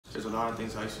There's a lot of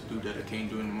things I used to do that I can't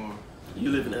do anymore.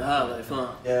 You living the high life,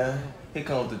 huh? Yeah, here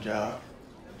comes the job.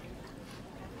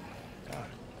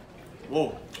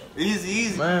 Whoa.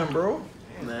 Easy. Man, bro.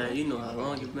 Man, you know how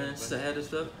long you've been since I had this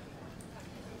stuff?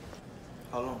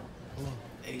 How long?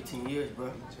 18 years, bro.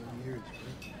 18 years,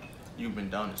 bro. You've been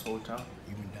down this whole time?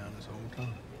 You've been down this whole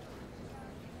time.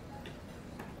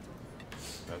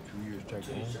 About 2 years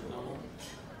checking home.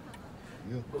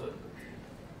 Yeah. But,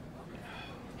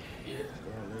 yeah,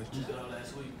 you got out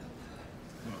last week.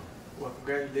 Well,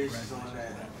 congratulations on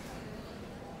that.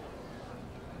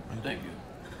 Thank you.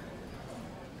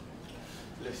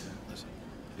 Listen,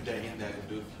 if there anything I can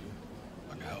do for you,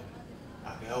 I can help.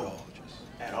 I can help. Just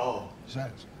At all.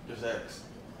 ask. Just ask.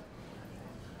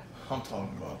 I'm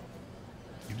talking about.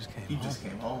 You just came You home. just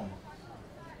came home.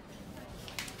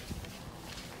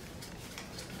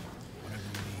 Whatever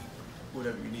you need.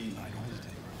 Whatever you need. I don't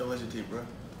hesitate. Don't hesitate, bro.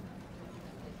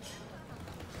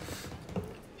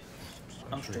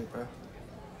 I'm straight, bro.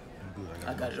 I'm good.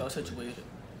 I got it all situated.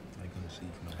 I ain't gonna see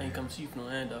you from I ain't come see you for no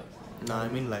handout. Nah, I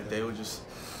mean like they were just.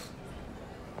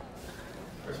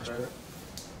 Respect.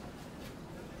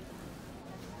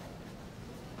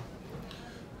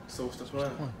 So what's the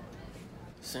plan?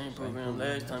 Same program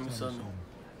last time you saw me.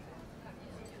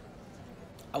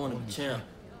 I want to be champ.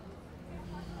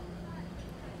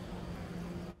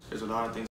 There's a lot of things.